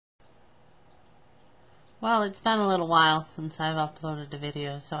Well, it's been a little while since I've uploaded a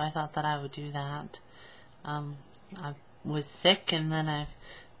video, so I thought that I would do that. I was sick, and then I've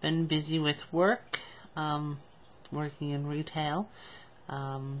been busy with work, working in retail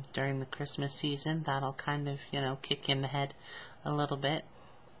during the Christmas season. That'll kind of, kick in the head a little bit.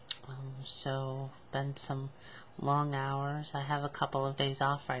 So, been some long hours. I have a couple of days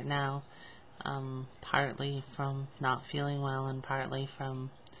off right now, partly from not feeling well and partly from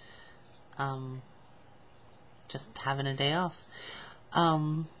just having a day off.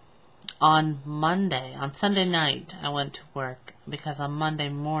 On Sunday night, I went to work because on Monday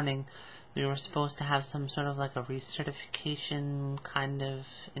morning we were supposed to have some sort of like a recertification kind of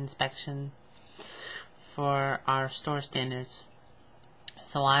inspection for our store standards.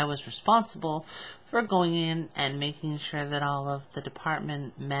 So I was responsible for going in and making sure that all of the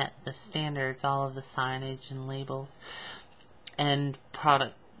department met the standards, all of the signage and labels and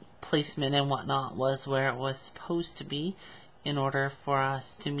product placement and whatnot was where it was supposed to be in order for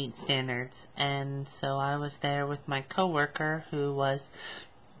us to meet standards. And so I was there with my coworker who was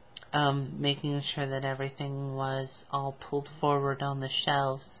making sure that everything was all pulled forward on the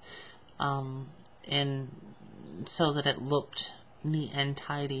shelves and so that it looked neat and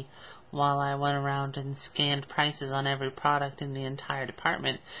tidy, while I went around and scanned prices on every product in the entire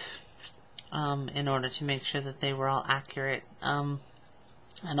department in order to make sure that they were all accurate.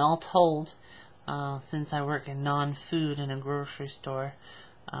 And all told, since I work in non-food in a grocery store,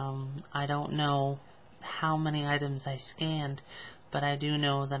 I don't know how many items I scanned, but I do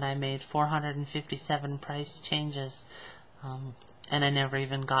know that I made 457 price changes, and I never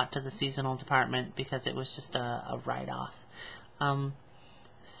even got to the seasonal department because it was just a write-off.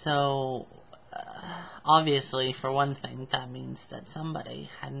 So, obviously, for one thing, that means that somebody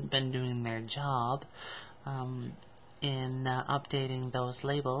hadn't been doing their job in updating those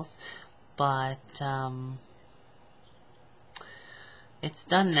labels, but it's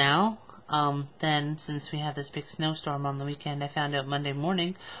done now. Then, since we had this big snowstorm on the weekend, I found out Monday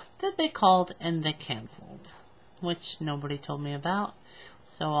morning that they called and they canceled, which nobody told me about.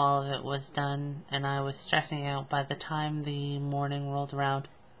 So all of it was done, and I was stressing out. By the time the morning rolled around,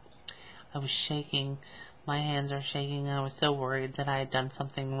 I was shaking. My hands are shaking. I was so worried that I had done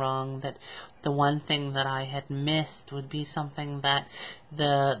something wrong, that the one thing that I had missed would be something that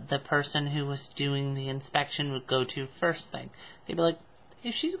the person who was doing the inspection would go to first thing. They'd be like,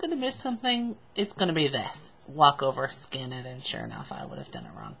 if she's going to miss something, it's going to be this. Walk over, scan it, and sure enough, I would have done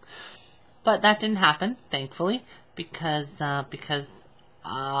it wrong. But that didn't happen, thankfully, because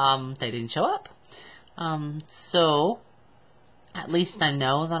they didn't show up. So at least I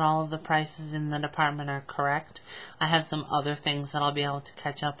know that all of the prices in the department are correct. I have some other things that I'll be able to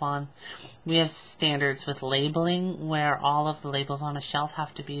catch up on. We have standards with labeling where all of the labels on a shelf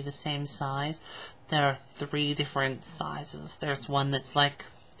have to be the same size. There are 3 different sizes. There's one that's like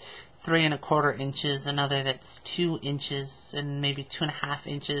 3 1/4 inches, another that's 2 inches and maybe 2.5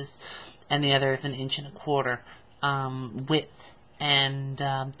 inches, and the other is 1 1/4 width. And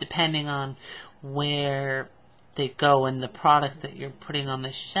depending on where they go in the product that you're putting on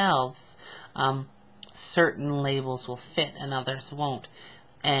the shelves, certain labels will fit and others won't.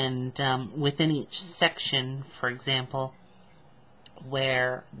 And within each section, for example,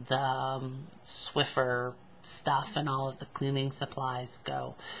 where the Swiffer stuff and all of the cleaning supplies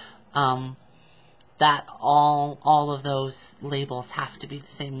go, that all of those labels have to be the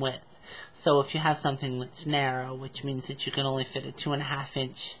same width. So if you have something that's narrow, which means that you can only fit a 2.5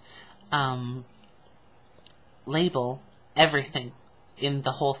 inch label, everything in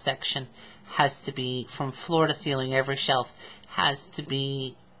the whole section has to be, from floor to ceiling, every shelf has to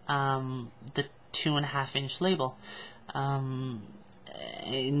be the 2.5 inch label.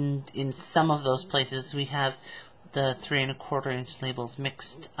 In some of those places we have the 3 1/4 inch labels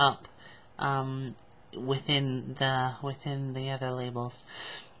mixed up within the other labels,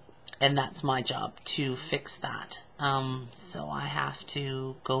 and that's my job to fix that. So I have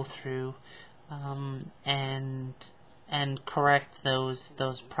to go through and correct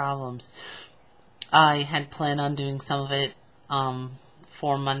those problems. I had planned on doing some of it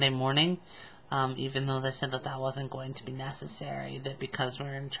for Monday morning, even though they said that that wasn't going to be necessary, that because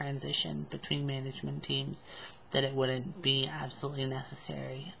we're in transition between management teams, that it wouldn't be absolutely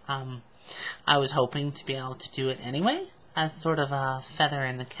necessary. I was hoping to be able to do it anyway, as sort of a feather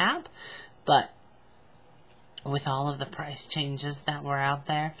in the cap, but with all of the price changes that were out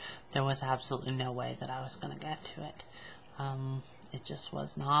there, there was absolutely no way that I was going to get to it. It just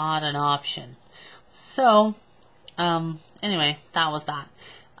was not an option. So, anyway, that was that.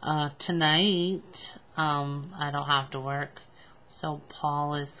 Tonight, I don't have to work, So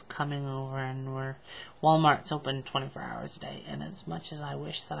Paul is coming over, and Walmart's open 24 hours a day. And as much as I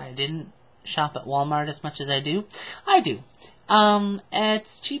wish that I didn't shop at Walmart as much as I do, I do.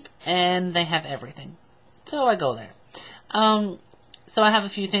 It's cheap and they have everything. So I go there. So I have a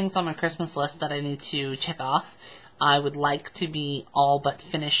few things on my Christmas list that I need to check off. I would like to be all but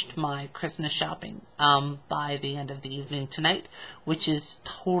finished my Christmas shopping by the end of the evening tonight, which is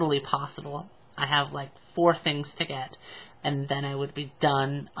totally possible. I have like 4 things to get, and then I would be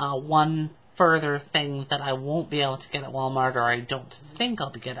done. One further thing that I won't be able to get at Walmart, or I don't think I'll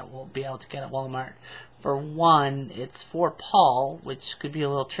be able to get at Walmart. For one, it's for Paul, which could be a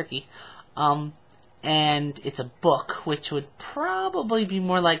little tricky. And it's a book, which would probably be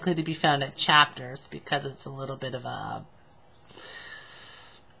more likely to be found at Chapters, because it's a little bit of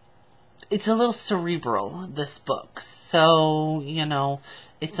it's a little cerebral, this book. So, you know,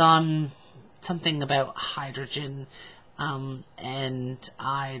 it's on something about hydrogen, and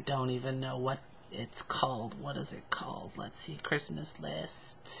I don't even know what it's called. What is it called? Let's see, Christmas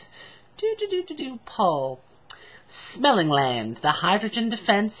list. Paul. Smelling Land, the Hydrogen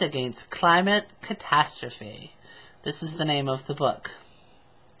Defense Against Climate Catastrophe. This is the name of the book.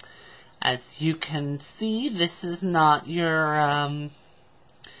 As you can see, this is not your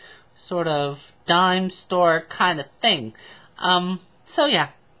sort of dime store kind of thing. So yeah.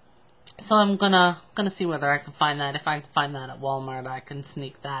 So I'm gonna see whether I can find that. If I can find that at Walmart, I can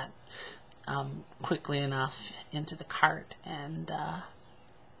sneak that quickly enough into the cart, and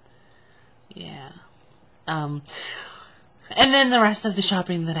yeah. And then the rest of the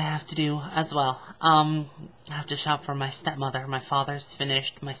shopping that I have to do as well. I have to shop for my stepmother. My father's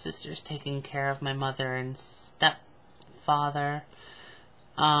finished. My sister's taking care of my mother and stepfather.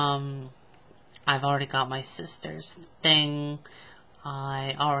 I've already got my sister's thing.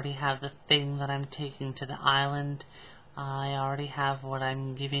 I already have the thing that I'm taking to the island. I already have what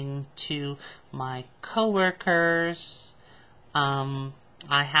I'm giving to my coworkers.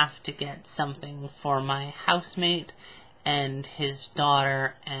 I have to get something for my housemate and his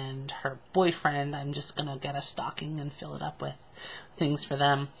daughter and her boyfriend. I'm just going to get a stocking and fill it up with things for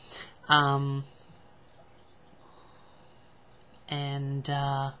them.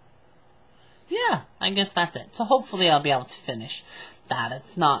 Yeah, I guess that's it. So hopefully I'll be able to finish that.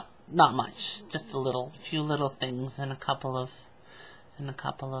 It's not much, just few little things and a couple of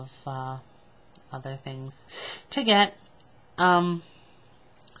other things to get.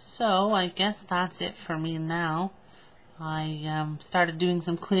 So I guess that's it for me now. I started doing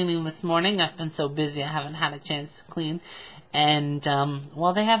some cleaning this morning. I've been so busy I haven't had a chance to clean. And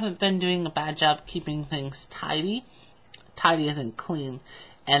while they haven't been doing a bad job keeping things tidy isn't clean.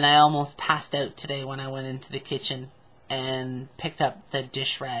 And I almost passed out today when I went into the kitchen and picked up the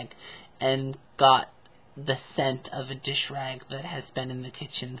dish rag and got the scent of a dish rag that has been in the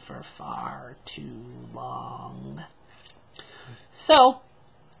kitchen for far too long. So,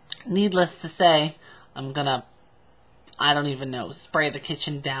 needless to say, I'm gonna, I don't even know, spray the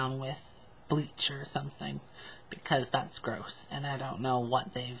kitchen down with bleach or something, because that's gross, and I don't know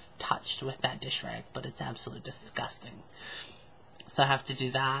what they've touched with that dish rag, but it's absolutely disgusting. So I have to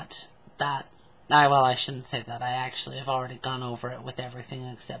do that. Well, I shouldn't say that. I actually have already gone over it with everything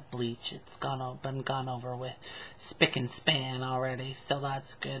except bleach. It's been gone over with spick and span already, so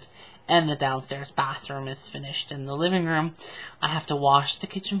that's good. And the downstairs bathroom is finished. In the living room, I have to wash the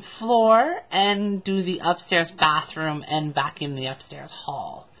kitchen floor and do the upstairs bathroom and vacuum the upstairs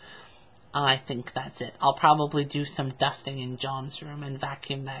hall. I think that's it. I'll probably do some dusting in John's room and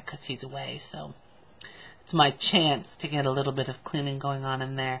vacuum that because he's away, so it's my chance to get a little bit of cleaning going on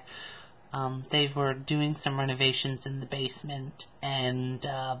in there. They were doing some renovations in the basement, and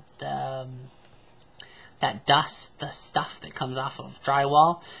that dust, the stuff that comes off of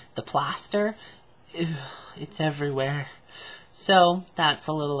drywall, the plaster, it's everywhere. So that's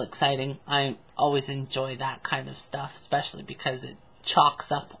a little exciting. I always enjoy that kind of stuff, especially because it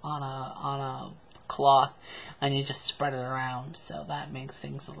chalks up on a cloth and you just spread it around, so that makes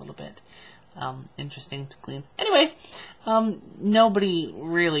things a little bit interesting to clean. Anyway, nobody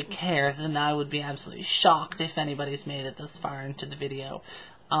really cares, and I would be absolutely shocked if anybody's made it this far into the video.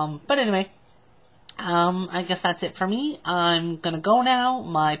 But anyway, I guess that's it for me. I'm gonna go now.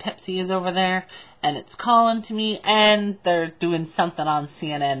 My Pepsi is over there, and it's calling to me, and they're doing something on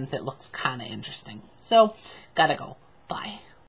CNN that looks kind of interesting. So, gotta go. Bye.